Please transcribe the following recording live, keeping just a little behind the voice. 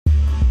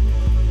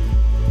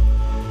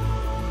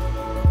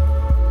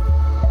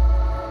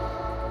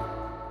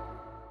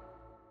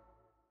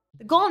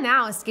goal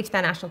now is to get to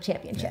that national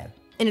championship.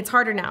 And it's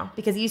harder now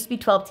because it used to be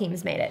 12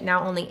 teams made it.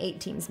 Now only 8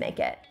 teams make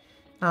it.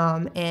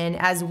 And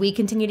as we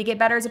continue to get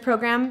better as a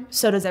program,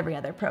 so does every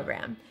other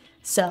program.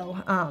 So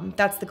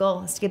that's the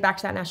goal, is to get back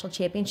to that national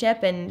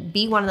championship and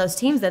be one of those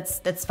teams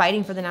that's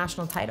fighting for the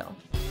national title.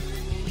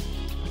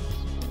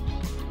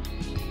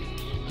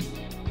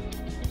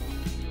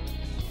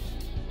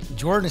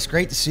 Jordyn, it's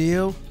great to see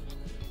you.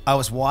 I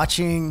was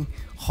watching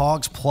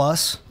Hogs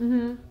Plus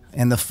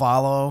and the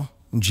Follow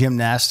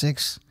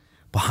Gymnastics,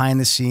 behind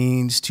the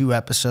scenes, 2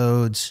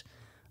 episodes.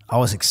 I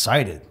was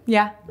excited.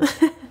 Yeah.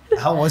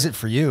 How was it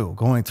for you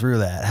going through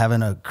that,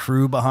 having a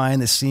crew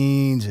behind the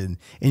scenes and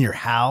in your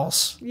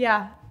house?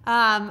 Yeah.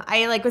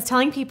 I was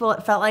telling people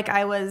it felt like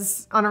I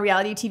was on a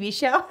reality TV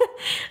show.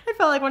 I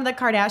felt like one of the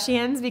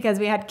Kardashians because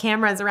we had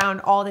cameras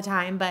around all the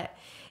time, but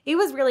it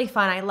was really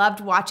fun. I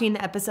loved watching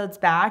the episodes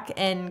back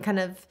and kind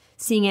of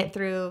seeing it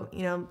through,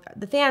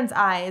 the fans'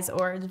 eyes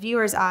or the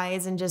viewers'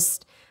 eyes, and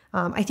just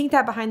I think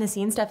that behind the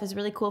scenes stuff is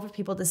really cool for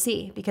people to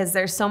see because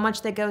there's so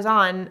much that goes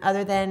on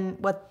other than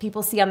what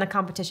people see on the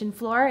competition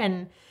floor.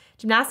 And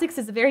gymnastics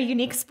is a very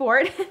unique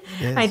sport.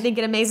 I think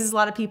it amazes a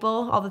lot of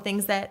people, all the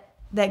things that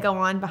go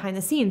on behind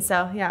the scenes.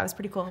 So yeah, it was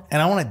pretty cool. And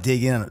I want to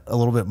dig in a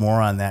little bit more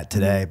on that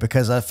today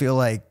because I feel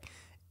like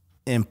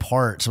in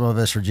part, some of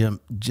us are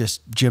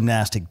just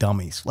gymnastic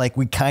dummies. Like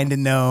we kind of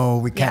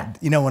know,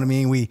 you know what I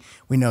mean? We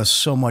know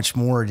so much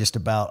more just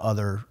about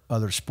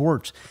other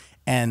sports.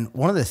 And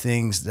one of the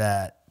things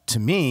that to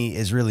me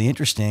is really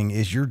interesting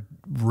is you're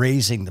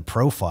raising the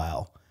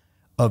profile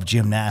of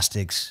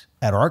gymnastics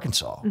at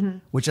Arkansas,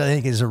 which I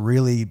think is a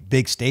really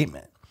big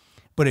statement.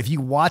 But if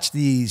you watch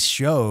these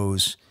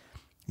shows,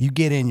 you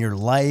get in your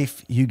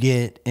life, you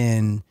get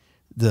in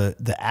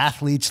the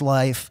athlete's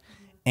life,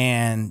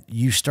 and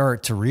you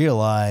start to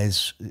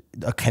realize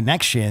a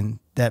connection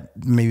that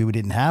maybe we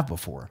didn't have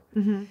before.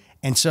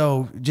 And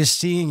so just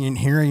seeing and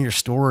hearing your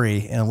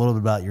story and a little bit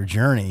about your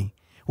journey,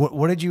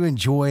 what did you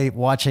enjoy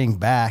watching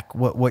back,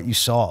 what you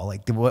saw?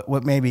 Like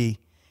what maybe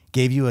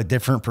gave you a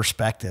different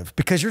perspective?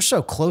 Because you're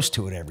so close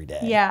to it every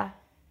day. Yeah.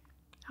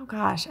 Oh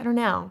gosh, I don't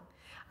know.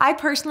 I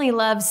personally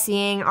love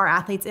seeing our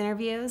athletes'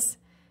 interviews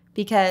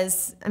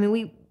because, I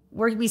mean,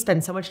 we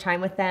spend so much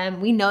time with them.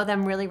 We know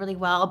them really, really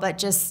well, but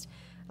just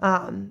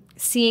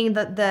seeing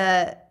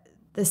the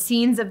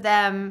scenes of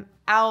them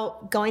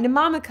out going to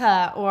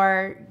Mamica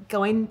or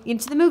going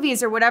into the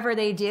movies or whatever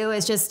they do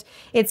is just,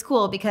 it's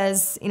cool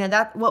because,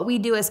 that what we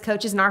do as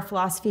coaches and our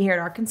philosophy here at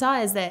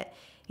Arkansas is that,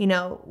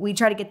 we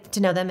try to get to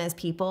know them as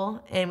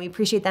people and we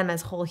appreciate them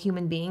as whole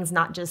human beings,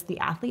 not just the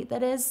athlete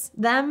that is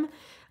them.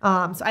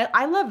 So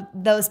I love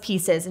those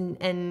pieces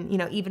and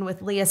even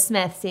with Leah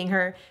Smith, seeing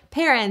her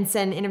parents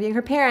and interviewing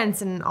her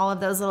parents and all of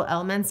those little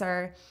elements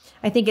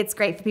I think it's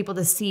great for people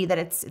to see that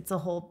it's a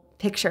whole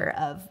picture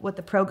of what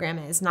the program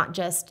is, not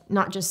just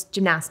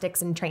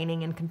gymnastics and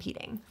training and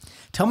competing.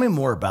 Tell me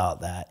more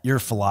about that, your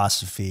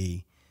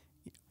philosophy,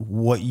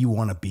 what you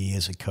want to be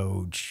as a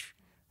coach.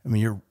 I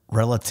mean, you're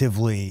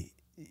relatively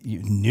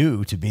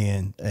new to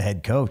being a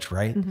head coach,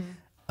 right?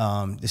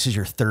 This is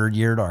your 3rd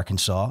year at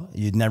Arkansas.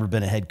 You'd never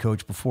been a head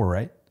coach before,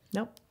 right?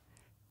 Nope.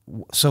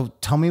 So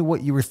tell me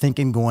what you were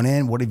thinking going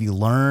in. What have you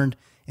learned?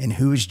 And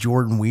who is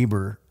Jordyn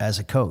Wieber as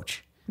a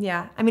coach?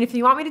 Yeah. I mean, if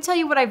you want me to tell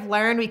you what I've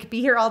learned, we could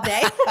be here all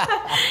day.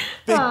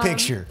 Big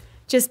picture.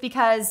 Just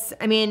because,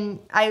 I mean,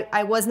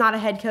 I was not a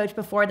head coach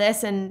before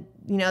this. And,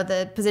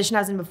 the position I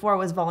was in before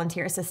was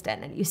volunteer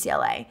assistant at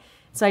UCLA.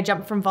 So I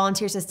jumped from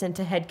volunteer assistant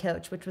to head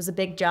coach, which was a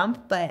big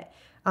jump. But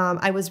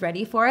I was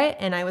ready for it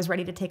and I was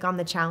ready to take on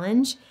the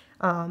challenge.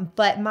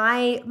 But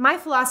my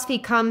philosophy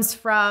comes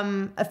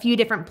from a few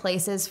different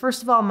places.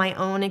 First of all, my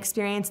own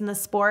experience in the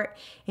sport.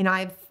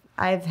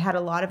 I've had a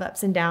lot of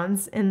ups and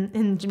downs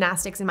in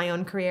gymnastics in my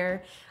own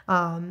career,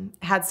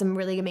 had some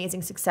really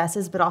amazing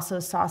successes, but also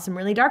saw some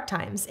really dark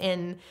times.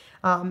 And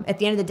at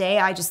the end of the day,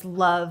 I just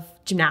love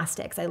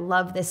gymnastics. I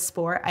love this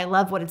sport. I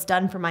love what it's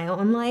done for my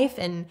own life,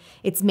 and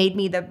it's made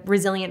me the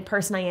resilient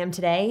person I am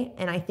today.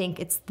 And I think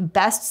it's the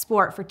best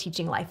sport for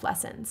teaching life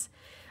lessons.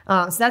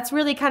 So that's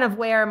really kind of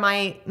where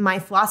my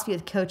philosophy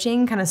with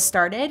coaching kind of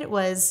started,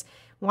 was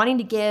wanting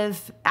to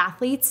give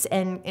athletes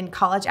and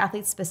college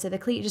athletes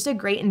specifically just a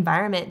great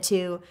environment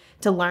to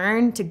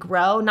learn, to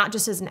grow, not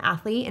just as an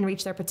athlete and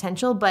reach their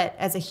potential, but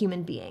as a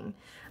human being,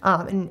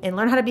 and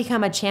learn how to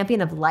become a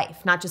champion of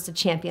life, not just a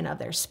champion of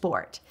their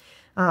sport.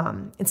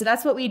 And so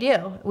that's what we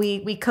do.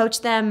 We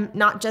coach them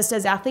not just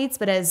as athletes,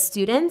 but as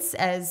students,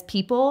 as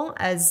people,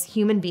 as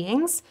human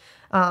beings.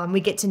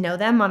 We get to know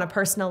them on a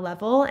personal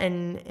level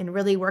and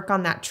really work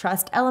on that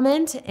trust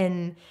element.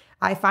 And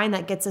I find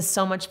that gets us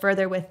so much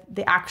further with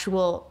the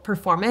actual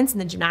performance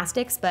and the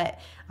gymnastics. But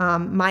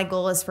my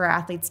goal is for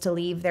athletes to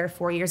leave their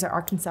 4 years at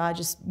Arkansas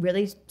just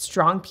really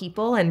strong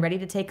people and ready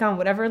to take on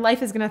whatever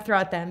life is going to throw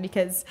at them,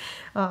 because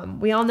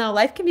we all know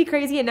life can be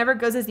crazy. It never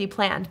goes as you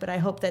planned. But I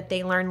hope that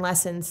they learn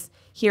lessons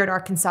here at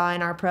Arkansas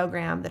in our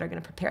program that are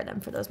going to prepare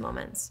them for those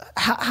moments.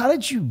 How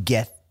did you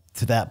get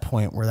to that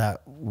point where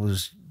that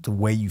was the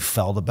way you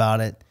felt about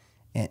it?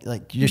 and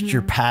like just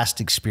your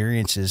past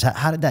experiences.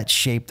 How did that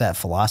shape that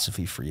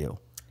philosophy for you?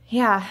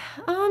 Yeah.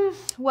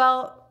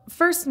 Well,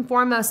 first and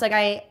foremost, like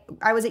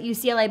I was at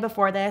UCLA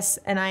before this,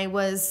 and I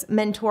was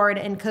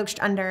mentored and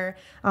coached under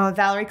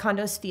Valerie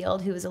Condos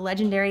Field, who was a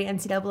legendary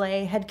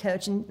NCAA head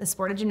coach in the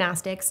sport of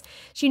gymnastics.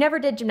 She never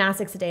did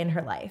gymnastics a day in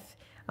her life.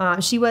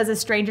 She was a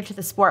stranger to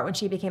the sport when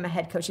she became a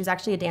head coach. She was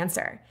actually a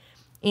dancer.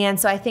 And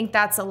so I think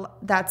that's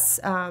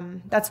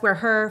where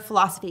her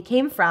philosophy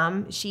came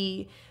from.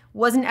 She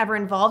wasn't ever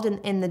involved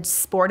in the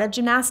sport of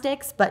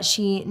gymnastics, but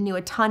she knew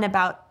a ton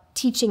about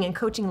teaching and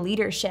coaching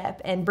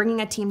leadership and bringing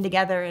a team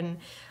together and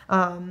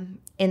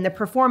in the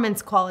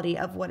performance quality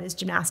of what is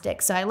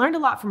gymnastics. So I learned a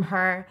lot from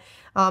her,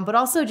 but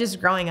also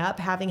just growing up,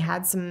 having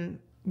had some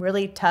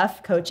really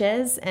tough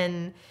coaches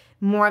and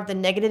more of the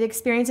negative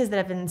experiences that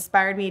have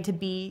inspired me to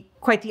be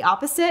quite the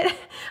opposite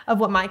of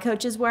what my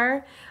coaches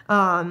were,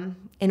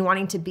 and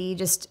wanting to be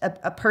just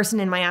a person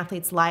in my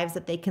athletes' lives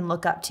that they can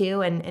look up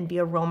to and be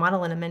a role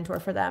model and a mentor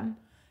for them.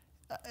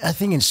 I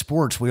think in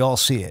sports, we all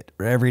see it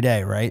every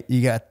day, right?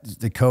 You got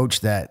the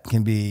coach that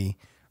can be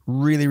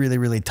really, really,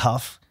 really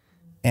tough,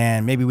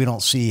 and maybe we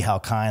don't see how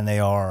kind they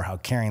are, how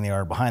caring they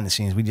are behind the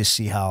scenes. We just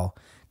see how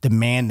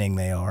demanding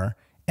they are.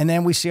 And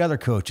then we see other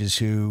coaches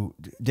who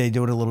they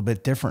do it a little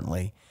bit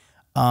differently.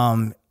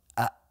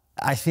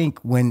 I think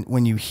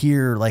when you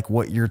hear like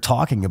what you're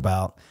talking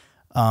about,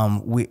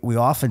 we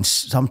often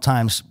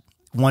sometimes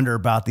wonder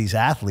about these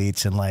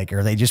athletes and like,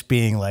 are they just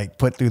being like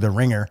put through the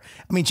ringer?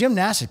 I mean,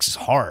 gymnastics is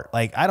hard.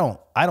 Like I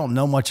don't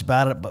know much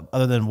about it, but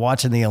other than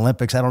watching the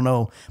Olympics, I don't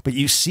know, but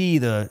you see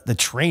the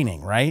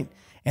training, right?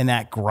 And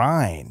that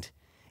grind.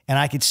 And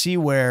I could see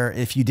where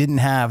if you didn't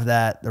have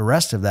that, the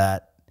rest of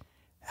that,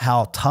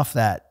 how tough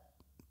that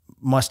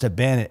must have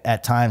been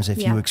at times if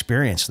you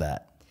experienced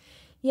that.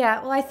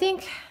 Yeah. Well, I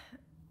think,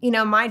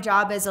 my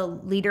job as a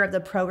leader of the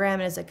program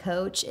and as a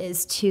coach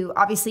is to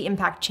obviously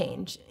impact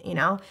change,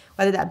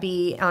 whether that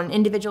be on an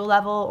individual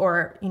level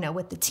or,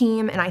 with the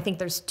team. And I think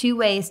there's two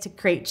ways to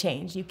create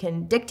change. You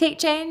can dictate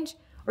change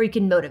or you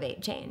can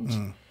motivate change.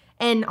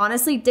 And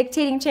honestly,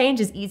 dictating change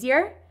is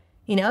easier.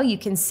 You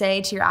can say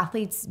to your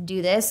athletes,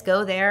 do this,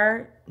 go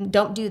there,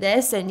 don't do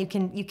this. And you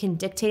can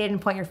dictate it and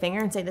point your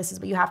finger and say, this is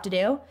what you have to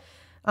do.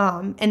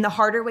 And the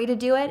harder way to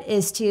do it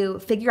is to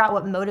figure out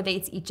what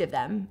motivates each of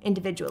them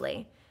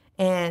individually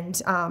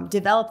and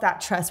develop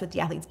that trust with the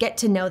athletes, get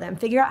to know them,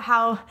 figure out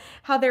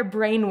how their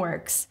brain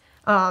works,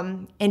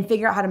 and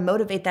figure out how to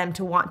motivate them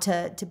to want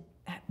to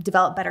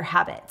develop better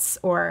habits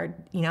or,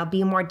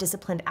 be a more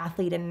disciplined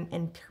athlete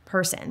and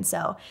person.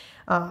 So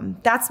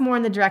that's more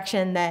in the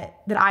direction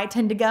that I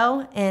tend to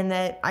go and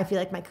that I feel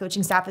like my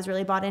coaching staff has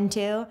really bought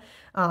into.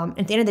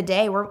 At the end of the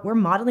day, we're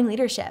modeling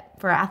leadership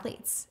for our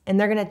athletes, and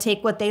they're going to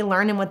take what they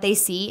learn and what they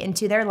see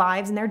into their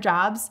lives and their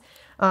jobs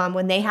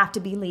when they have to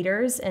be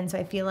leaders. And so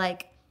I feel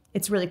like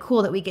it's really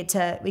cool that we get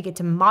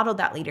to model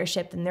that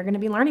leadership, and they're going to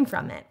be learning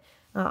from it.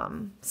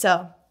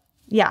 So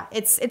yeah,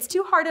 it's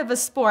too hard of a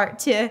sport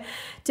to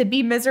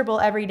be miserable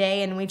every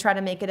day, and we try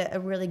to make it a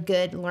really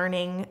good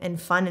learning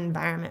and fun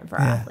environment for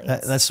our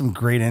athletes. That's some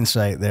great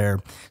insight there.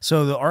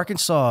 So the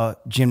Arkansas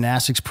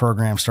gymnastics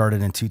program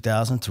started in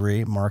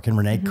 2003, Mark and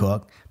Renee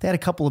Cook. They had a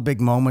couple of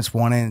big moments,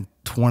 one in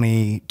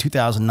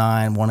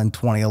 2009, one in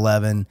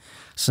 2011,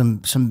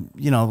 some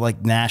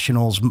like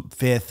nationals,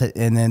 5th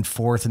and then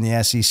 4th in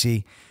the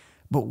SEC.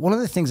 But one of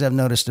the things I've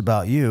noticed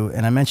about you,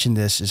 and I mentioned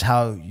this, is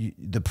how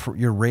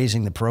you're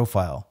raising the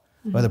profile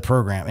of the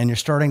program, and you're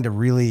starting to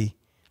really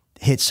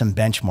hit some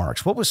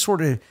benchmarks. What was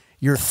sort of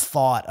your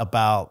thought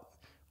about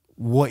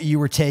what you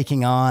were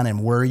taking on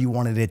and where you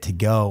wanted it to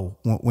go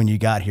when you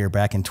got here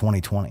back in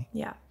 2020?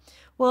 Yeah.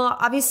 Well,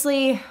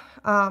 obviously,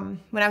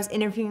 when I was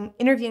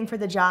interviewing for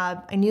the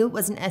job, I knew it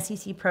was an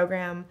SEC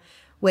program,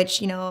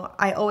 which,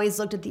 I always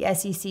looked at the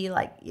SEC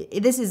like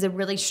this is a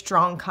really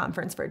strong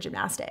conference for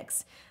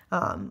gymnastics.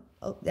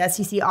 The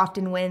SEC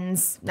often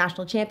wins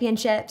national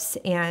championships,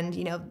 and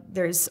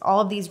there's all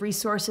of these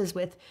resources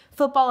with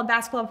football and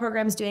basketball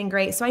programs doing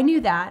great. So I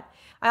knew that.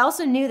 I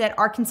also knew that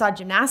Arkansas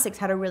gymnastics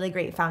had a really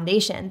great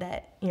foundation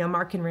that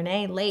Mark and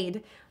Renee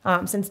laid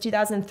since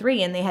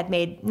 2003, and they had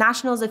made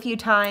nationals a few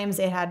times.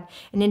 They had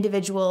an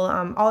individual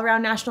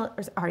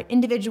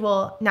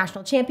individual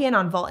national champion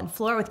on vault and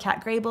floor with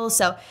Kat Grable.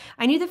 So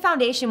I knew the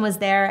foundation was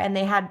there, and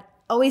they had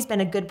always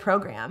been a good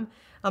program.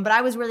 But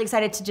I was really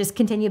excited to just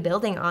continue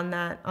building on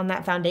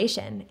that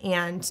foundation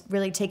and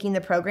really taking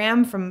the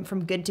program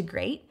from good to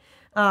great.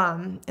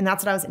 And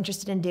that's what I was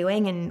interested in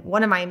doing. And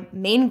one of my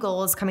main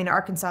goals coming to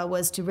Arkansas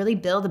was to really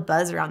build a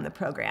buzz around the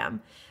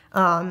program.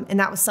 And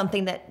that was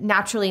something that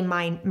naturally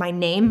my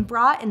name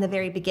brought in the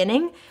very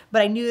beginning,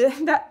 but I knew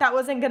that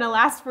wasn't going to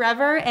last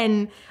forever.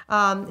 And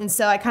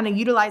so I kind of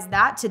utilized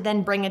that to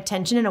then bring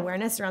attention and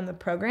awareness around the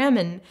program.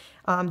 And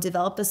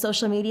develop the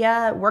social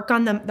media, work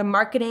on the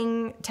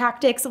marketing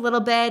tactics a little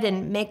bit,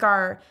 and make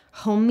our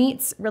home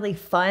meets really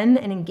fun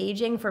and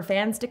engaging for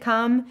fans to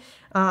come.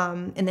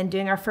 And then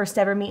doing our first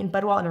ever meet in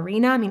Bud Walton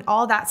Arena. I mean,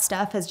 all that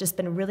stuff has just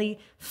been really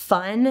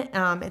fun.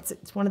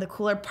 It's one of the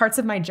cooler parts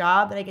of my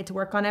job that I get to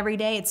work on every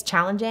day. It's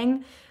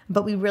challenging,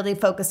 but we really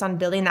focus on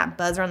building that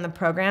buzz around the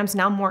programs.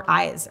 Now more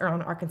eyes are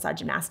on Arkansas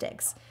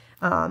gymnastics.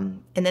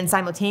 And then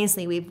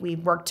simultaneously,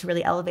 we've worked to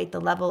really elevate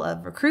the level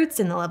of recruits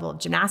and the level of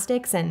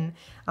gymnastics. And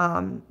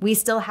we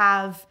still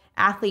have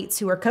athletes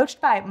who are coached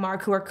by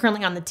Mark who are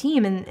currently on the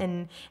team,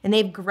 and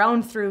they've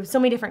grown through so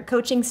many different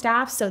coaching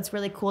staffs. So it's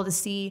really cool to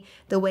see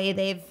the way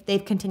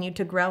they've continued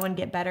to grow and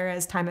get better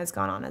as time has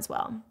gone on as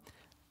well.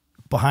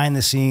 Behind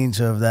the scenes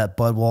of that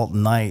Bud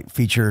Walton night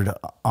featured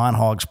on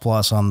Hogs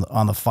Plus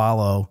on the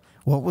follow,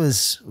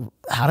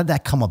 how did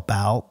that come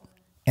about?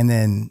 And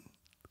then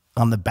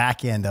on the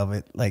back end of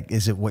it, like,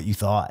 is it what you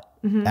thought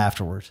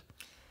afterwards?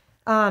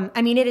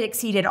 I mean, it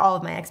exceeded all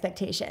of my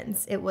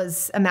expectations. It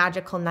was a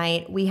magical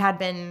night. We had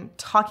been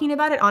talking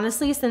about it,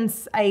 honestly,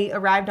 since I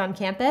arrived on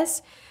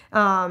campus.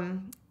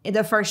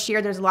 The first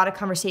year, there's a lot of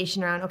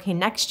conversation around, okay,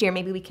 next year,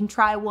 maybe we can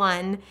try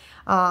one.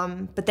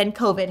 But then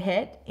COVID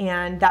hit,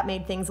 and that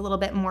made things a little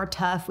bit more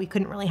tough. We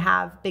couldn't really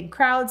have big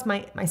crowds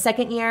my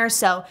second year,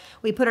 so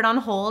we put it on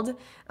hold.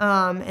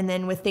 And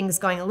then with things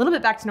going a little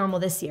bit back to normal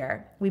this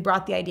year, we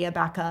brought the idea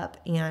back up,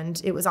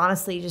 and it was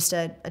honestly just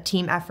a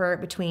team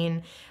effort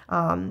between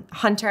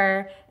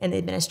Hunter and the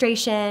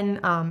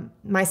administration,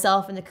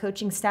 myself and the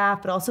coaching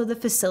staff, but also the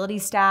facility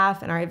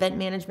staff and our event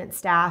management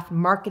staff,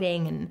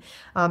 marketing,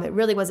 and it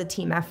really was a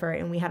team effort.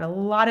 And we had a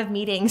lot of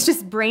meetings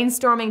just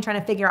brainstorming, trying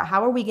to figure out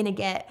how are we going to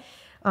get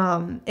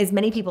as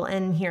many people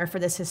in here for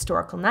this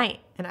historical night.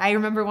 And I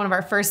remember one of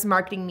our first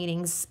marketing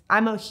meetings.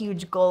 I'm a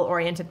huge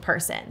goal-oriented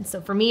person.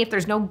 So for me, if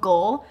there's no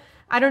goal,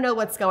 I don't know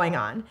what's going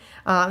on.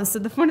 So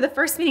one of the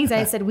first meetings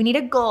I said, we need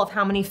a goal of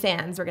how many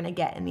fans we're going to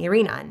get in the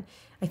arena. And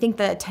I think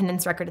the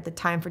attendance record at the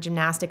time for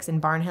gymnastics in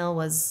Barnhill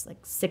was like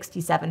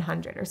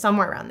 6,700 or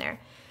somewhere around there.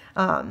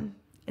 And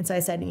so I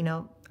said,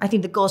 I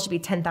think the goal should be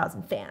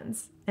 10,000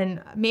 fans.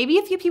 And maybe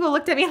a few people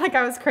looked at me like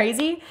I was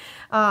crazy.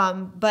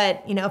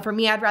 But, for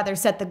me, I'd rather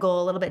set the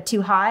goal a little bit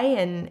too high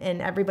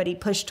and everybody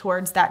push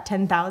towards that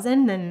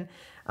 10,000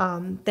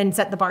 than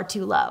set the bar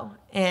too low.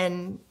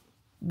 And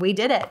we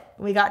did it.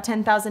 We got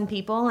 10,000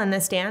 people in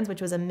the stands,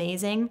 which was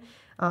amazing.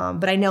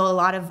 But I know a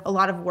lot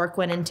of work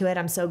went into it.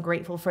 I'm so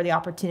grateful for the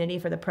opportunity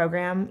for the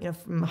program,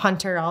 from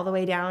Hunter all the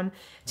way down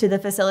to the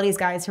facilities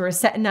guys who were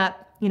setting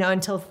up,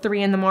 until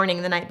 3 a.m.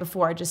 the night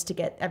before just to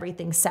get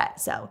everything set.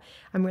 So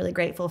I'm really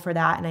grateful for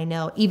that. And I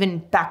know even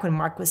back when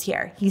Mark was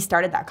here, he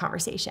started that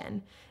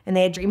conversation and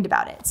they had dreamed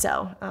about it.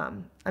 So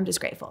I'm just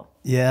grateful.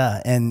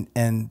 Yeah. And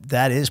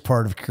that is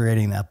part of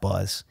creating that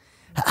buzz.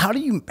 How do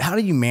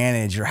you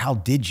manage, or how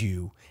did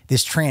you,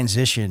 this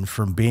transition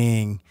from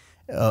being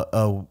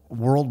a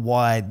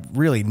worldwide,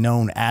 really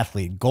known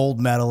athlete, gold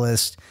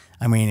medalist?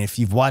 I mean, if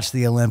you've watched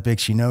the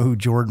Olympics, you know who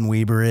Jordyn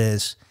Wieber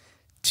is,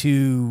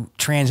 to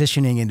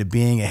transitioning into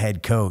being a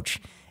head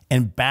coach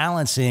and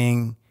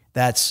balancing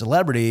that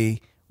celebrity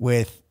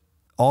with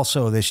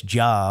also this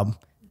job.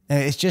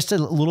 It's just a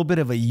little bit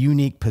of a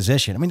unique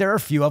position. I mean, there are a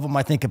few of them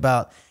I think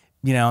about,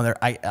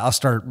 I'll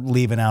start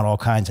leaving out all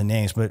kinds of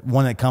names, but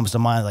one that comes to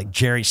mind, like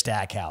Jerry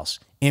Stackhouse,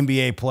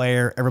 NBA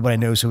player. Everybody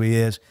knows who he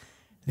is.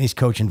 And he's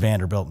coaching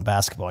Vanderbilt in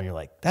basketball. And you're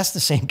like, that's the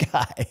same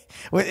guy.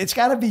 Well, it's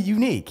got to be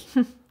unique.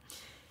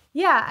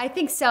 Yeah, I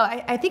think so.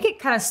 I think it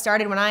kind of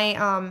started when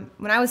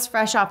I was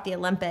fresh off the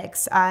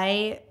Olympics.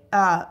 I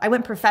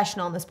went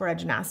professional in the sport of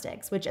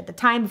gymnastics, which at the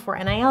time before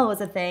NIL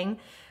was a thing,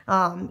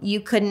 you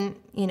couldn't,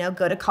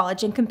 go to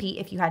college and compete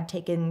if you had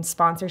taken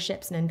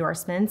sponsorships and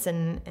endorsements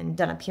and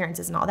done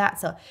appearances and all that.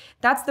 So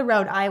that's the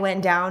road I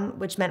went down,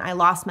 which meant I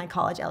lost my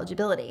college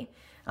eligibility.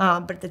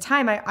 But at the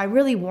time, I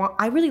really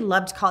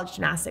loved college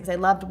gymnastics. I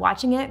loved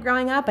watching it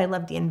growing up. I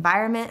loved the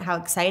environment, how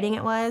exciting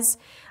it was.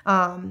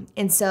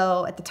 And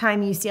so at the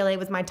time, UCLA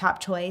was my top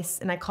choice.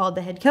 And I called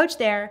the head coach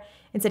there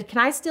and said, can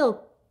I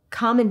still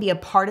come and be a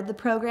part of the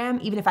program,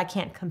 even if I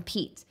can't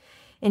compete?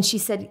 And she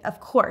said, of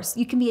course,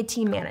 you can be a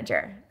team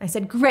manager. I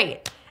said,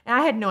 great. And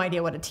I had no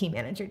idea what a team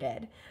manager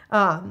did.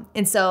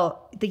 And so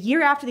the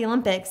year after the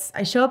Olympics,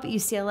 I show up at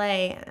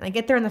UCLA and I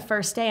get there on the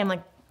first day. I'm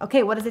like,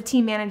 okay, what does a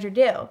team manager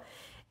do?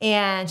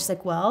 And she's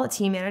like, well, a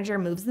team manager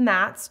moves the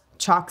mats,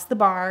 chalks the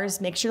bars,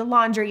 makes sure the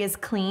laundry is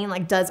clean,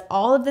 like does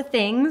all of the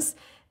things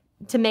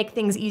to make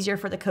things easier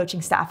for the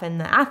coaching staff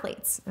and the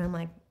athletes. And I'm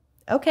like,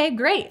 okay,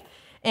 great.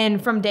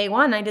 And from day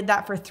one, I did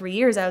that for 3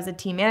 years. I was a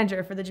team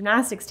manager for the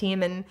gymnastics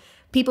team, and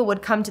people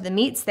would come to the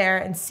meets there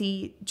and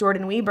see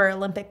Jordyn Wieber,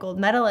 Olympic gold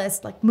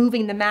medalist, like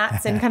moving the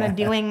mats and kind of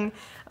doing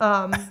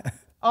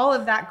all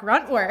of that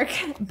grunt work.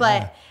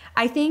 But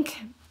I think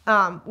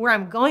where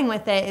I'm going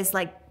with it is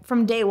like,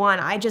 from day one,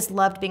 I just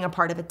loved being a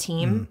part of a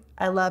team.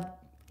 I loved,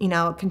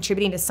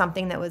 contributing to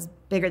something that was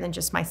bigger than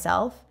just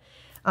myself.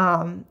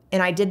 And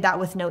I did that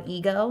with no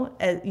ego,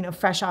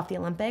 fresh off the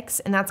Olympics.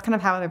 And that's kind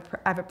of how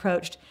I've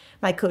approached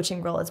my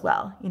coaching role as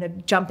well.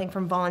 Jumping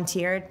from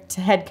volunteer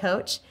to head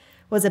coach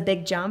was a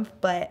big jump,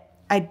 but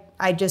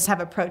I just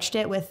have approached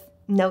it with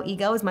no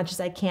ego as much as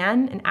I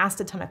can and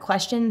asked a ton of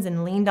questions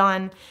and leaned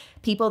on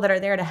people that are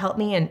there to help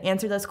me and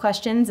answer those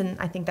questions. And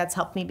I think that's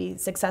helped me be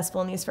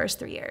successful in these first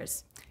 3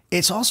 years.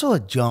 It's also a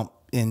jump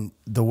in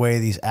the way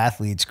these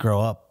athletes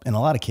grow up in a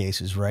lot of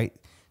cases, right?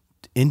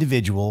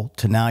 Individual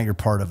to now you're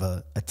part of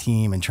a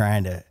team and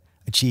trying to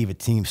achieve a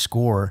team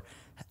score.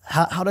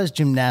 How does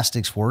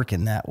gymnastics work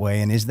in that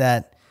way? And is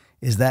that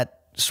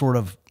sort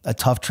of a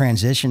tough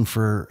transition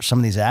for some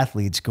of these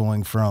athletes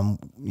going from,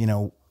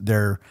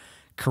 their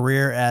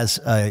career as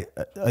a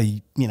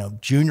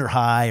junior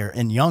high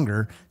and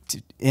younger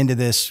into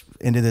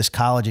this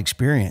college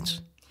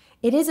experience?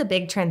 It is a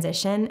big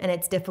transition, and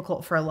it's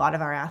difficult for a lot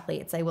of our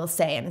athletes, I will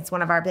say. And it's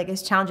one of our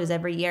biggest challenges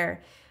every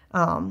year,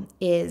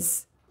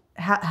 is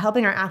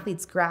helping our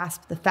athletes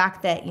grasp the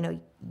fact that,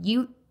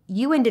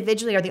 you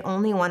individually are the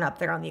only one up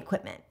there on the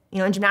equipment.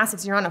 In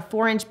gymnastics, you're on a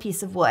 4-inch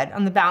piece of wood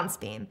on the balance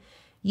beam.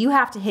 You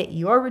have to hit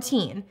your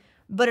routine,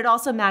 but it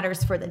also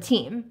matters for the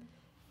team.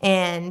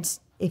 And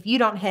if you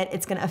don't hit,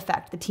 it's going to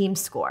affect the team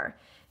score.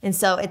 And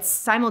so it's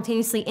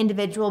simultaneously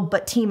individual,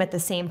 but team at the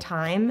same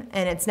time.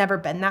 And it's never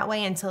been that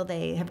way until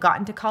they have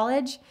gotten to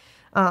college.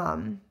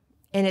 And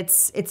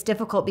it's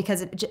difficult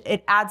because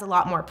it adds a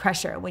lot more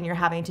pressure when you're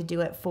having to do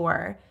it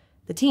for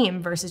the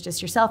team versus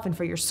just yourself and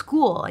for your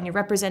school. And you're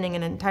representing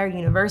an entire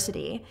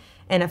university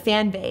and a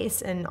fan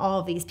base and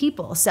all of these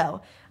people.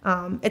 So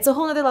it's a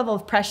whole other level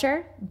of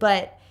pressure,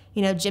 but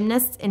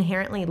gymnasts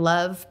inherently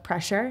love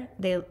pressure.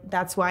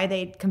 That's why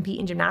they compete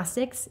in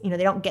gymnastics. They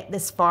don't get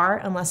this far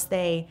unless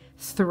they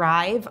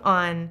thrive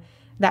on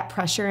that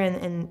pressure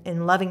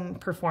and loving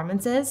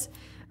performances.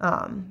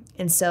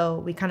 And so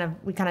we kind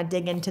of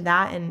dig into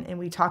that and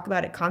we talk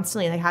about it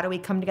constantly. Like, how do we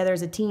come together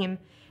as a team,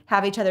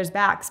 have each other's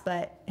backs,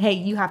 but hey,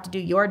 you have to do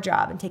your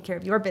job and take care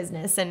of your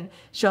business and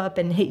show up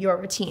and hit your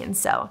routine.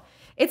 So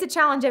it's a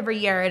challenge every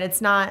year, and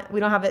we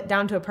don't have it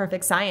down to a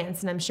perfect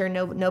science, and I'm sure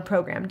no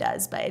program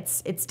does, but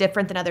it's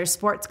different than other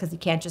sports because you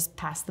can't just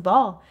pass the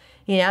ball.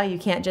 You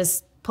can't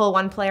just pull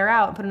one player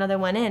out and put another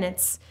one in.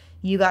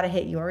 You got to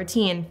hit your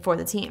routine for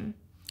the team.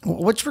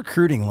 What's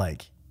recruiting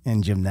like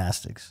in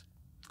gymnastics?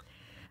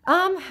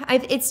 I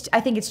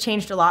think it's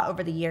changed a lot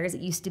over the years.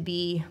 It used to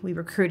be we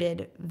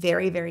recruited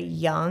very, very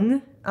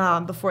young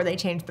before they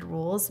changed the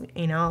rules.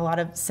 A lot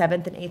of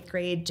 7th and 8th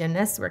grade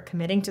gymnasts were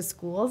committing to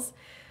schools.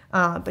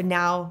 But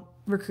now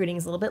recruiting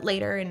is a little bit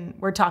later, and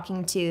we're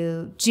talking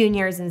to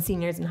juniors and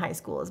seniors in high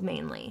schools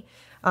mainly.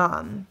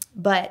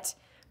 But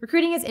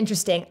recruiting is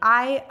interesting.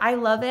 I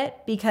love it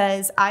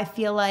because I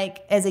feel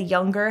like as a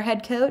younger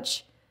head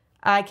coach,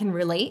 I can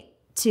relate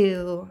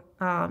to,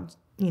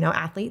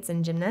 athletes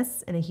and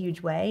gymnasts in a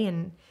huge way.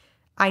 And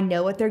I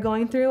know what they're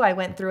going through. I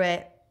went through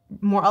it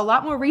a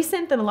lot more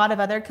recent than a lot of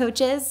other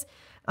coaches.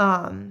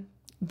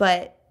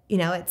 But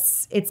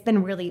it's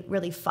been really,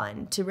 really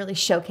fun to really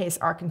showcase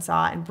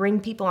Arkansas and bring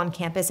people on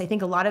campus. I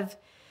think a lot of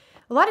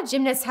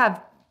gymnasts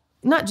have,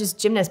 not just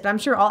gymnasts, but I'm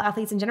sure all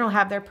athletes in general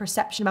have their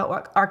perception about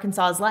what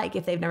Arkansas is like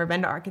if they've never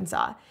been to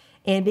Arkansas.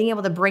 And being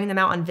able to bring them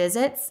out on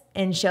visits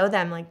and show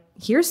them, like,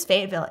 here's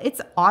Fayetteville.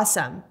 It's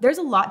awesome. There's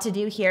a lot to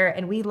do here,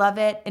 and we love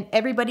it. And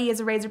everybody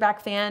is a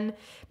Razorback fan.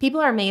 People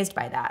are amazed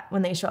by that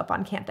when they show up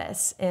on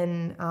campus,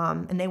 and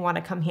they want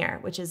to come here,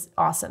 which is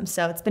awesome.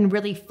 So it's been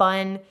really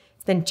fun.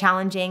 It's been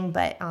challenging,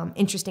 but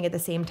interesting at the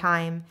same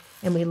time.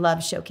 And we love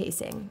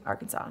showcasing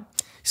Arkansas.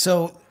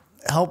 So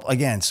help,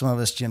 again, some of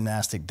us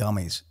gymnastic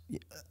dummies.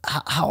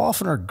 How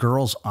often are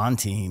girls on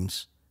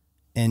teams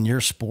in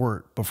your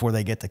sport before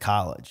they get to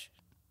college?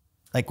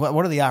 Like, what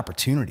are the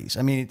opportunities?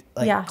 I mean,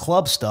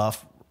 club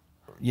stuff,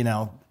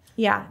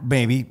 Yeah.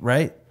 Maybe,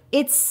 right?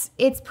 It's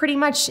pretty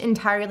much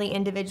entirely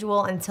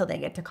individual until they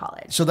get to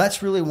college. So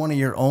that's really one of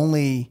your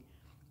only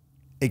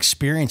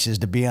experiences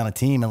to be on a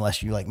team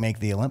unless you make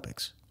the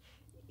Olympics.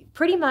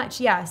 Pretty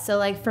much, yeah.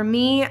 So for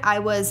me,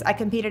 I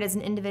competed as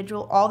an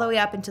individual all the way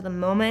up until the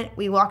moment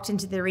we walked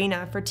into the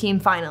arena for team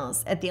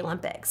finals at the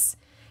Olympics.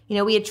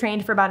 We had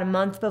trained for about a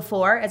month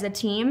before as a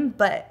team,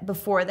 but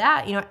before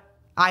that,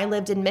 I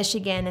lived in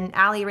Michigan, and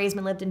Allie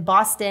Raisman lived in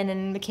Boston,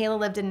 and Michaela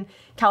lived in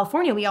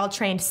California. We all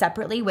trained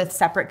separately with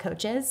separate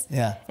coaches.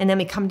 Yeah. And then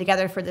we come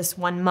together for this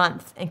 1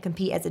 month and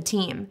compete as a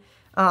team.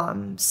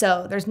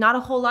 So there's not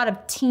a whole lot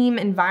of team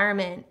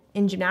environment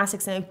in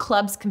gymnastics, and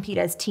clubs compete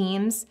as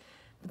teams.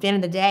 At the end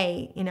of the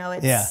day,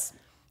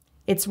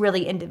 it's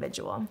really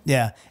individual.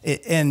 Yeah.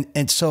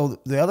 And so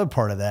the other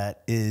part of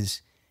that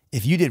is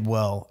if you did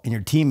well and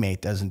your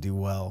teammate doesn't do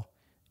well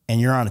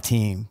and you're on a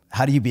team,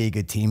 how do you be a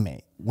good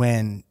teammate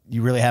when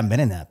you really haven't been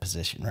in that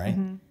position, right?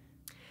 Mm-hmm.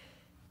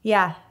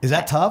 Yeah. Is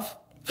that tough?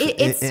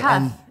 It's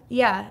tough.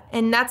 Yeah.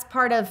 And that's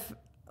part of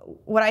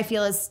what I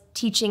feel is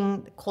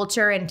teaching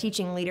culture and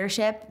teaching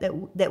leadership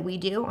that we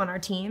do on our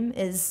team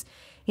is,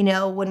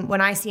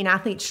 when I see an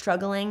athlete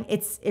struggling,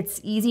 it's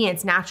easy and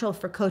it's natural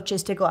for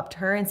coaches to go up to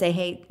her and say,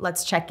 hey,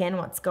 let's check in.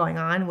 What's going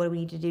on? What do we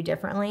need to do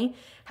differently?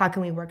 How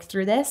can we work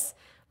through this?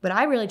 But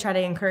I really try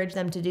to encourage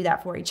them to do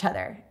that for each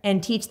other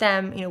and teach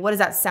them, what does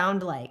that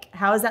sound like?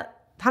 How is that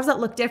does that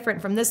look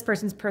different from this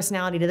person's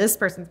personality to this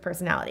person's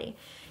personality?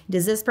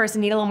 Does this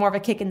person need a little more of a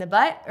kick in the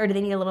butt, or do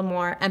they need a little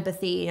more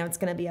empathy? You know, it's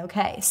going to be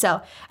okay.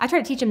 So I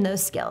try to teach them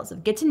those skills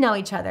of get to know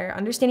each other,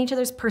 understand each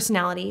other's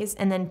personalities,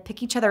 and then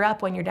pick each other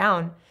up when you're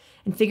down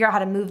and figure out how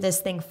to move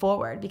this thing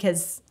forward.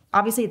 Because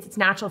obviously it's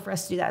natural for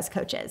us to do that as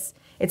coaches.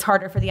 It's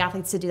harder for the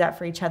athletes to do that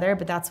for each other,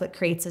 but that's what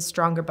creates a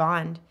stronger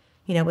bond,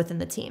 you know, within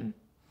the team.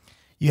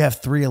 You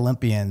have 3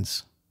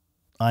 Olympians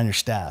on your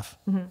staff.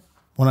 Mm-hmm.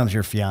 One of them's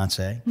your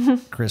fiance,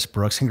 Chris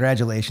Brooks.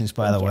 Congratulations,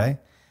 by the way.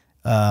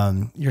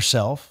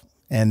 Yourself,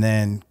 and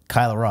then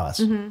Kyla Ross.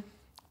 Mm-hmm.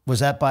 Was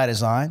that by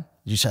design?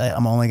 Did you say,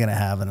 I'm only going to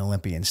have an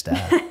Olympian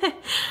staff?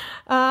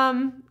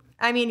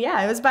 I mean,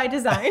 yeah, it was by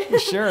design.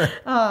 Sure.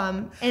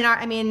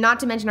 Not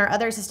to mention our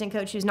other assistant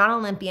coach, who's not an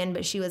Olympian,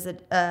 but she was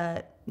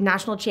a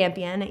national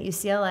champion at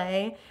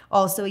UCLA,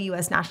 also a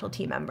U.S. national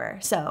team member.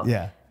 So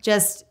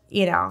just,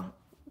 you know,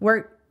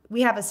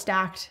 we have a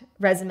stacked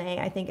resume,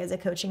 I think, as a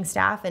coaching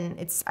staff. And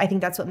I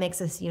think that's what makes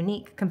us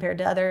unique compared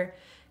to other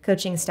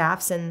coaching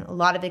staffs, and a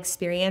lot of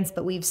experience,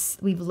 but we've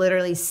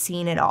literally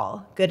seen it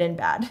all, good and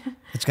bad.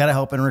 It's got to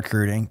help in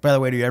recruiting. By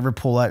the way, do you ever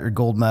pull out your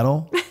gold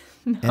medal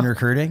in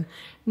recruiting?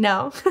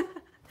 No.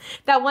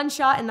 That one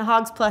shot in the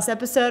Hogs Plus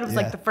episode was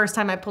like the first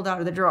time I pulled out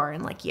of the drawer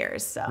in like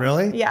years. So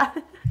really? Yeah.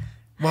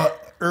 Well,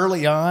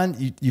 early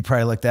on, you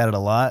probably looked at it a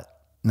lot.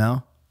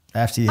 No?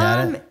 After you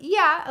had it?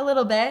 Yeah, a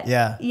little bit.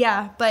 Yeah.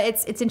 Yeah. But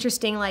it's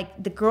interesting,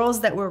 like the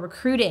girls that we're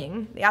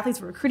recruiting, the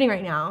athletes we're recruiting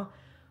right now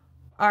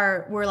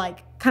were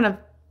like kind of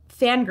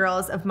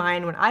fangirls of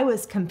mine when I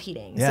was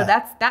competing. Yeah.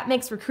 So that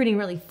makes recruiting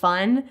really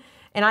fun.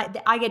 And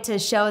I get to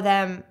show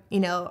them, you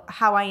know,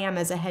 how I am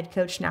as a head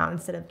coach now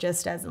instead of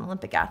just as an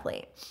Olympic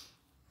athlete.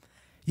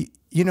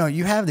 You know,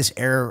 you have this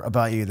air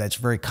about you that's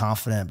very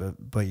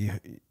confident, but you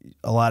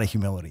a lot of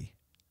humility.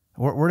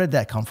 Where did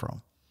that come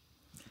from?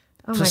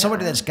 For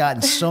somebody that's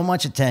gotten so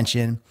much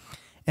attention.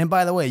 And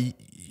by the way,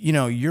 you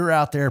know, you're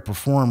out there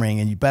performing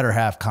and you better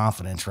have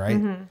confidence, right?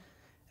 Mm-hmm.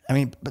 I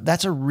mean, but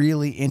that's a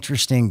really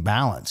interesting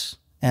balance.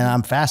 And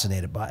I'm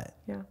fascinated by it.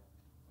 Yeah.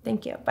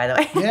 Thank you, by the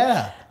way.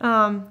 Yeah.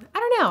 I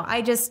don't know.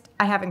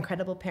 I have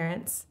incredible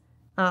parents.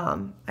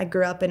 I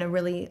grew up in a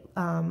really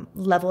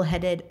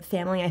level-headed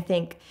family. I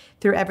think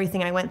through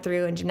everything I went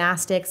through in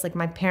gymnastics, like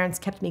my parents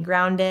kept me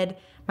grounded.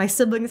 My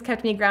siblings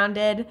kept me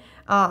grounded.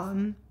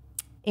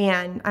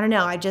 And I don't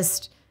know,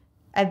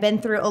 I've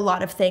been through a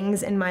lot of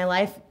things in my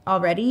life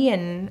already.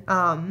 And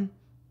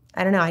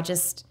I don't know,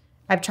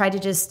 I've tried to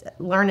just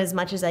learn as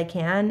much as I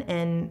can.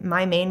 And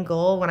my main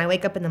goal when I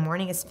wake up in the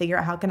morning is to figure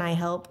out how can I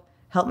help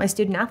my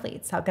student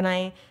athletes? How can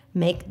I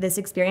make this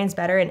experience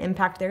better and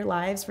impact their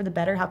lives for the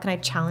better? How can I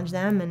challenge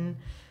them? And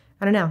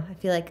I don't know, I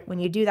feel like when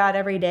you do that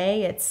every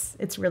day,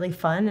 it's really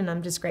fun. And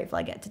I'm just grateful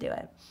I get to do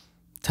it.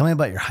 Tell me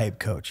about your hype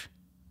coach.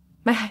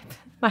 My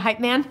hype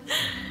man?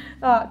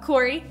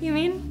 Corey, you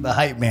mean? The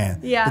hype man.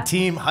 Yeah. The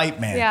team hype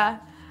man. Yeah.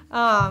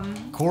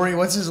 Corey,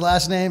 what's his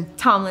last name?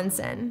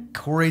 Tomlinson.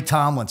 Corey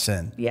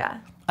Tomlinson. Yeah.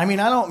 I mean,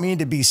 I don't mean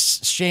to be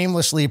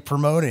shamelessly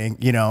promoting,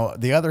 you know,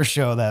 the other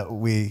show that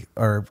we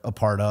are a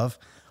part of,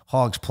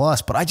 Hogs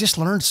Plus, but I just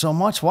learned so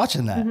much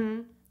watching that.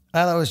 Mm-hmm.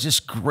 I thought it was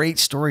just great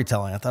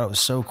storytelling. I thought it was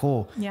so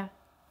cool. Yeah.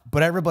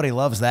 But everybody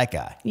loves that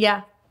guy.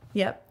 Yeah.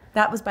 Yep.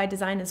 That was by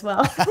design as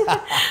well.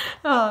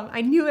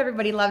 I knew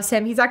everybody loves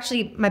him. He's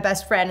actually my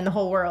best friend in the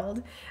whole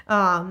world.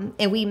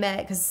 And we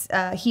met because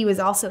he was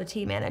also a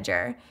team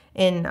manager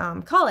in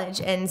college.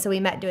 And so we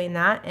met doing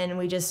that, and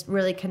we just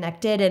really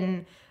connected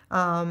and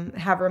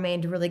have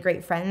remained really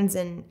great friends.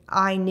 And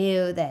I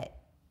knew that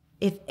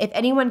if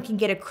anyone can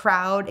get a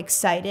crowd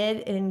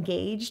excited and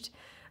engaged,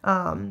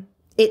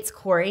 it's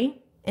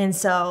Corey. And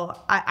so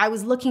I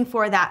was looking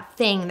for that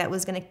thing that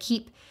was going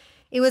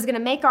to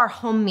make our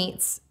home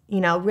meets, you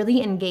know,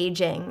 really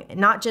engaging,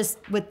 not just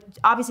with,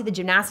 obviously the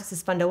gymnastics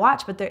is fun to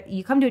watch, but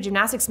you come to a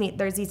gymnastics meet,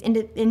 there's these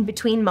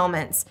in-between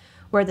moments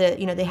where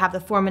they have the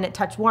 4-minute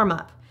touch warm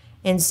up.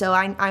 And so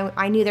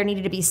I knew there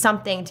needed to be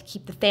something to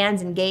keep the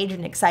fans engaged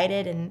and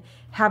excited, and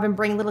have them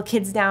bring little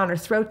kids down or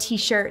throw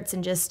t-shirts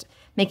and just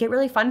make it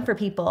really fun for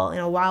people, you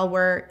know, while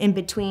we're in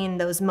between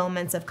those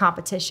moments of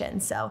competition.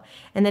 So,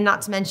 and then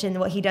not to mention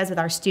what he does with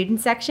our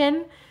student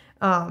section,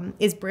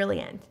 is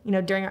brilliant. You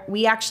know,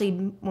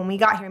 when we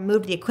got here,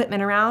 moved the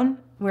equipment around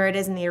where it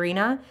is in the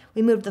arena.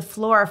 We moved the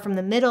floor from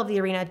the middle of the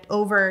arena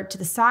over to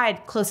the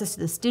side closest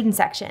to the student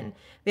section,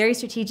 very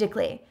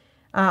strategically,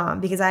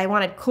 because I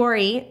wanted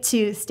Corey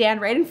to stand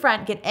right in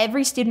front, get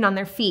every student on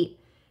their feet,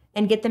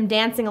 and get them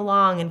dancing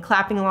along and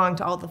clapping along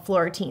to all the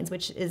floor routines,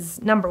 which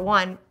is, number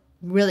one,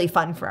 really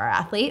fun for our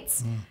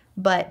athletes.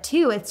 But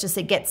two,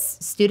 it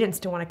gets students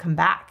to want to come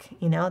back.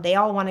 You know, they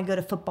all want to go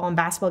to football and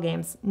basketball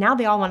games. Now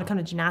they all want to come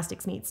to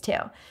gymnastics meets too,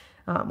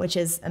 which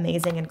is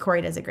amazing. And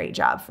Corey does a great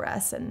job for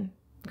us, and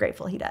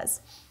grateful he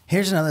does.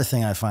 Here's another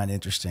thing I find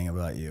interesting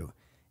about you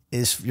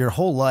is your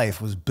whole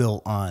life was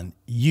built on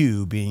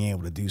you being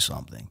able to do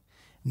something.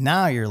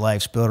 Now your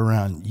life's built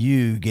around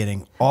you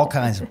getting all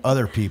kinds of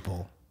other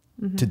people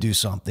to do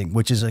something,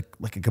 which is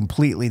like a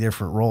completely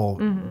different role,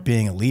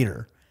 being a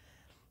leader.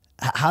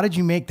 How did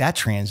you make that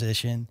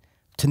transition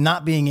to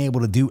not being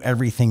able to do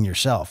everything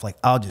yourself? Like,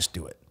 I'll just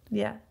do it.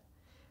 Yeah.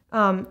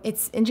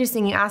 It's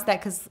interesting you ask that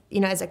because,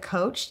 as a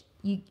coach,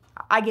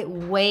 I get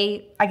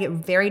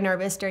very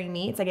nervous during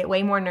meets. I get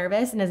way more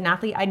nervous. And as an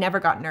athlete, I never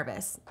got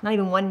nervous. Not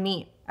even one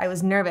meet. I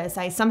was nervous.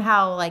 I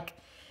somehow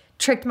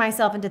tricked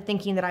myself into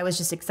thinking that I was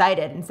just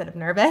excited instead of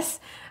nervous.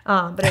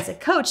 But as a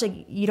coach,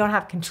 you don't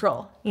have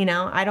control.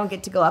 I don't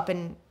get to go up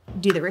and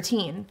do the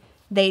routine.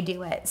 They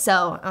do it.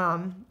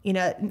 So,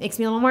 it makes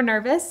me a little more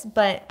nervous,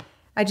 but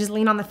I just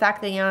lean on the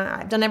fact that,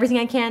 I've done everything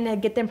I can to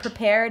get them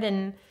prepared.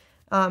 And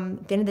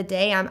at the end of the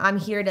day, I'm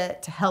here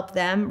to help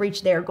them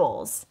reach their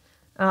goals.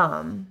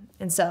 And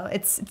so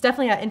it's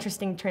definitely an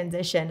interesting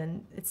transition,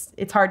 and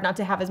it's hard not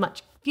to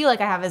feel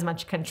like I have as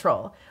much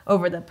control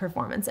over the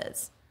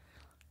performances.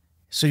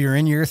 So you're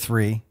in year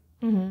 3.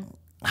 Mm-hmm.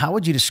 How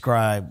would you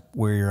describe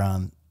where you're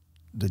on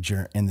the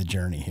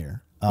journey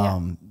here?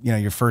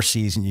 Your first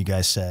season, you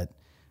guys set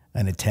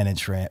an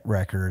attendance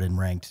record and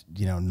ranked,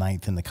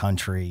 9th in the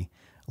country.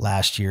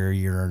 Last year,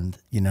 you earned,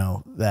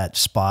 that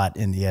spot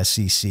in the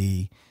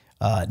SEC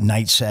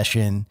night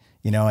session,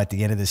 at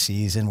the end of the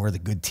season where the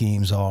good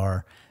teams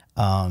are.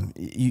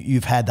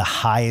 You've had the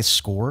highest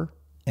score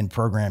in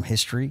program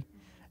history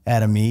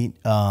at a meet,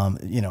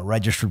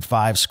 registered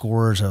 5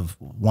 scores of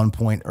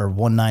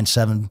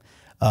 1.197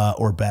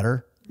 or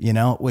better,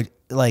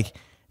 like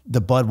the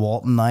Bud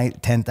Walton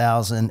night,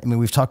 10,000. I mean,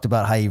 we've talked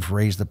about how you've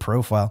raised the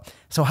profile.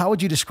 So how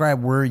would you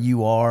describe where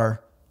you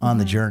are on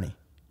the journey?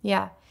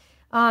 Yeah.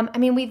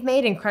 We've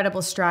made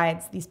incredible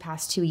strides these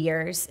past 2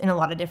 years in a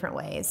lot of different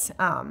ways.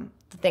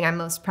 The thing I'm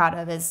most proud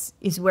of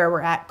is where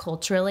we're at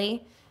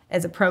culturally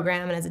as a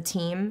program and as a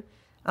team.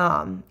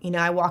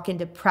 I walk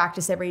into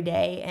practice every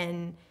day,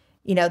 and,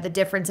 the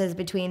differences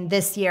between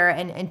this year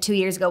and 2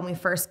 years ago when we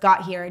first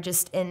got here,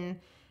 just in,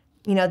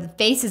 the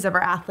faces of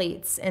our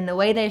athletes and the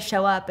way they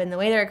show up and the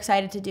way they're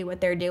excited to do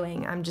what they're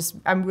doing.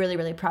 I'm really,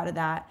 really proud of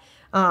that.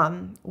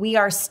 We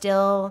are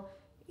still,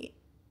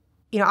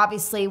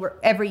 obviously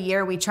every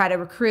year we try to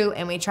recruit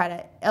and we try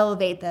to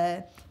elevate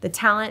the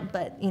talent,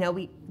 but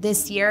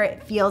this year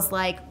it feels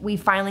like we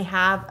finally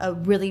have a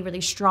really,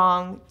 really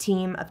strong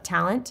team of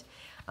talent.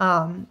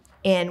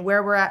 And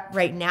where we're at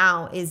right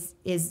now is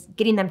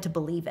getting them to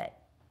believe it.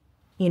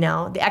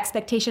 The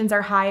expectations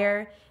are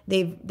higher.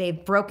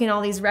 They've broken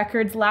all these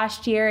records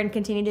last year and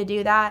continue to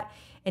do that.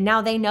 And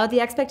now they know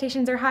the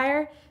expectations are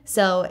higher.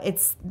 So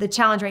it's the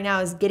challenge right now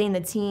is getting the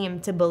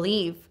team to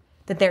believe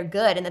that they're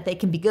good and that they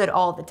can be good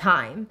all the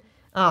time.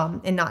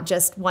 And not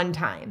just one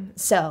time.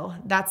 So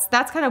that's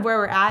kind of where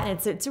we're at, and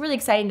it's a really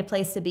exciting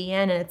place to be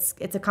in, and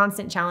it's a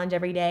constant challenge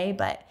every day.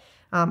 But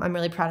I'm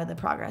really proud of the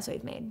progress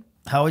we've made.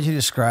 How would you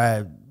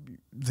describe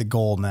the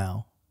goal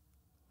now?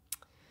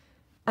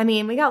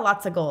 We got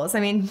lots of goals.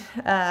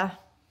 The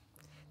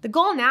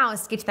goal now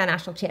is to get to that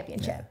national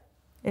championship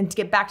and to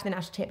get back to the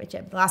national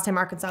championship. The last time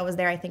Arkansas was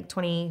there, I think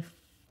 2014.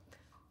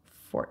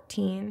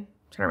 I'm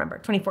trying to remember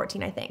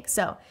 2014, I think.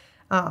 So.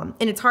 And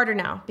it's harder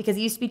now because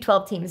it used to be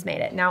 12 teams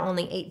made it. Now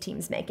only 8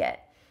 teams make it.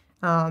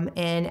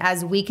 And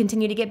as we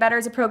continue to get better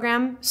as a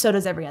program, so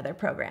does every other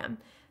program.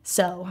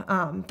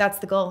 So that's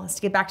the goal, is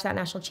to get back to that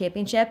national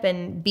championship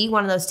and be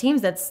one of those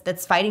teams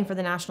that's fighting for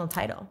the national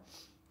title.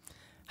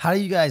 How do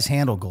you guys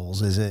handle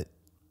goals? Is it,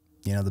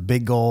 the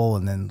big goal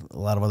and then a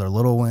lot of other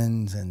little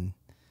wins? And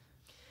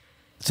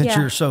since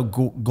you're so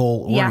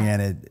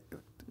goal-oriented,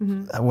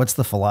 what's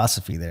the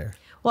philosophy there?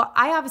 Well,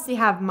 I obviously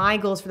have my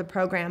goals for the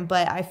program,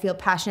 but I feel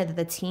passionate that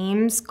the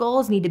team's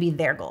goals need to be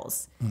their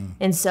goals.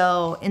 And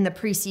so in the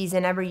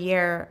preseason every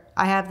year,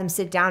 I have them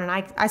sit down and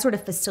I sort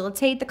of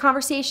facilitate the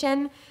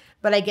conversation,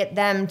 but I get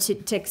them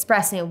to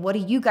express, what do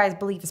you guys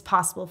believe is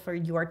possible for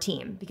your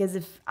team? Because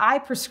if I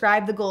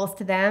prescribe the goals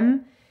to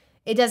them,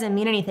 it doesn't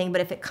mean anything, but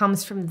if it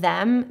comes from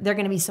them, they're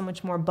going to be so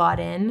much more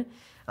bought in.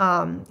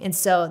 And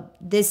so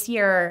this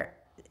year,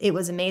 it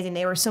was amazing.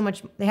 They had so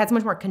much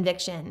more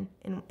conviction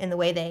in the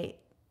way they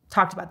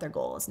talked about their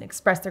goals and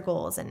expressed their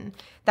goals, and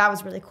that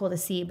was really cool to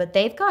see. But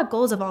they've got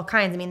goals of all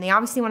kinds. They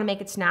obviously want to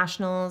make it to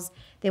nationals.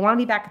 They want to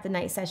be back at the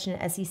night session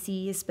at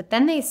SECs, but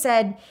then they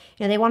said,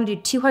 they want to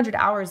do 200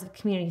 hours of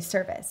community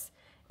service,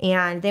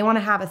 and they want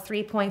to have a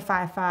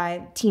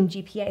 3.55 team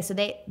GPA. So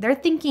they're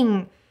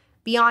thinking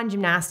beyond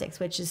gymnastics,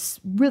 which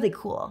is really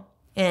cool.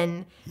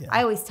 And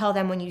I always tell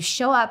them, when you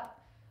show up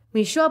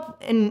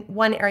in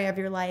one area of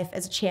your life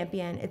as a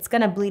champion, it's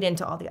going to bleed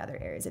into all the other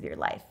areas of your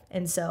life.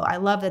 And so I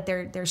love that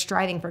they're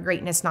striving for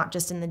greatness, not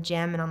just in the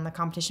gym and on the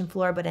competition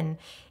floor, but in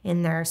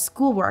their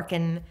schoolwork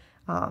and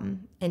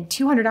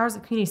 200 hours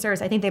of community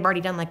service. I think they've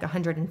already done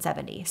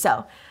 170.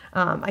 So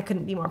I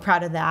couldn't be more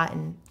proud of that.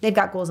 And they've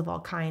got goals of all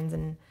kinds,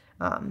 and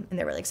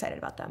they're really excited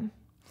about them.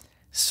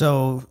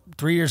 So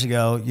 3 years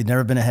ago, you'd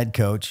never been a head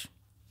coach.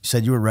 You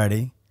said you were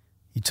ready.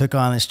 You took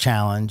on this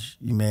challenge.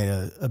 You made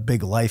a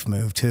big life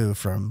move too,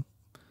 from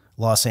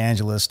Los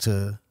Angeles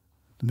to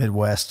the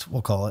Midwest,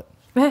 we'll call it,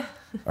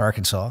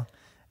 Arkansas.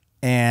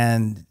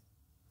 And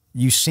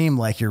you seem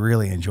like you're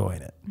really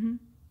enjoying it. Mm-hmm.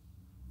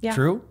 Yeah.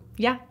 True?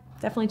 Yeah,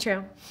 definitely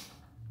true.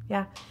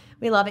 Yeah,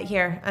 we love it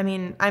here.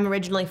 I'm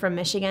originally from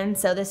Michigan,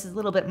 so this is a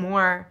little bit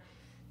more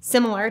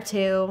similar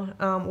to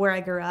where I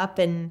grew up.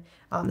 And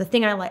the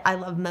thing I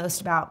love most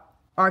about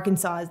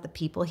Arkansas is the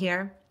people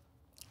here.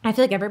 I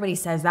feel like everybody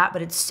says that,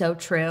 but it's so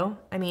true.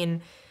 I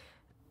mean,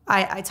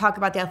 I talk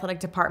about the athletic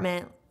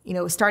department, you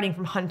know, starting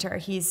from Hunter.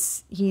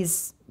 He's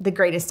the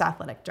greatest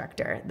athletic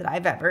director that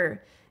I've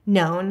ever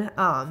known.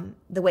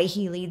 The way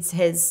he leads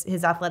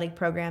his athletic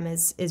program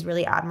is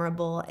really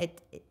admirable.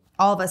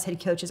 All of us head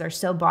coaches are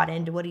so bought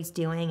into what he's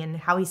doing and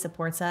how he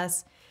supports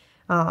us.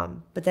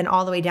 But then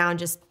all the way down,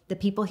 just the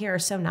people here are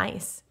so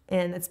nice,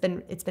 and it's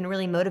been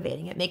really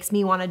motivating. It makes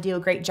me want to do a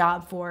great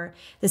job for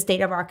the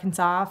state of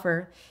Arkansas,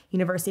 for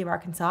University of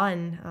Arkansas,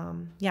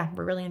 and yeah,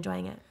 we're really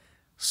enjoying it.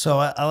 So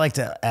I like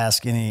to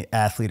ask any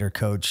athlete or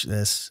coach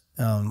this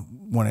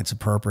when it's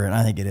appropriate, and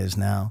I think it is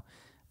now.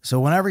 So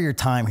whenever your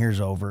time here's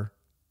over,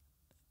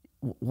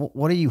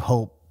 what do you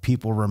hope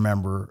people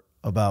remember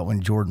about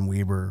when Jordyn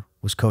Wieber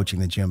was coaching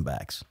the gym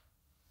backs?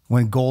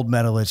 When gold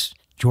medalist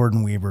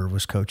Jordyn Wieber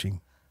was coaching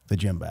the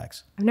gym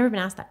backs? I've never been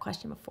asked that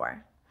question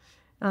before.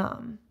 I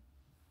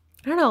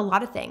don't know, a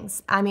lot of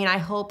things. I mean, I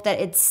hope that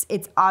it's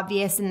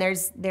obvious and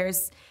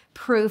there's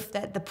proof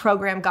that the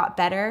program got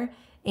better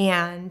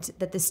and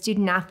that the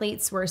student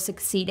athletes were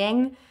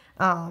succeeding,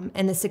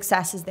 and the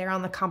success is there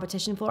on the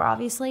competition floor,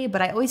 obviously.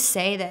 But I always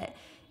say that,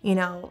 you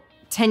know,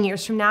 10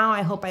 years from now,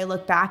 I hope I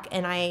look back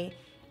and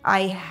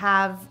I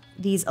have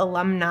these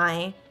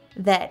alumni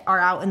that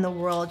are out in the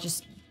world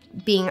just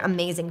being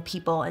amazing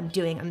people and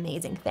doing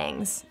amazing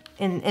things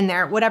in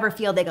their whatever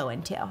field they go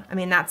into. I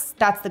mean, that's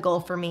the goal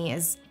for me,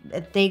 is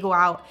that they go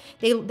out,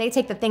 they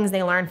take the things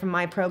they learn from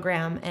my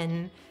program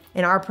and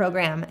in our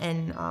program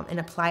and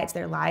apply it to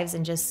their lives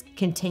and just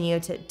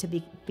continue to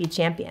be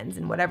champions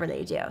in whatever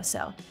they do.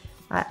 So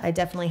I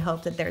definitely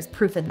hope that there's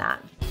proof in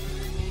that.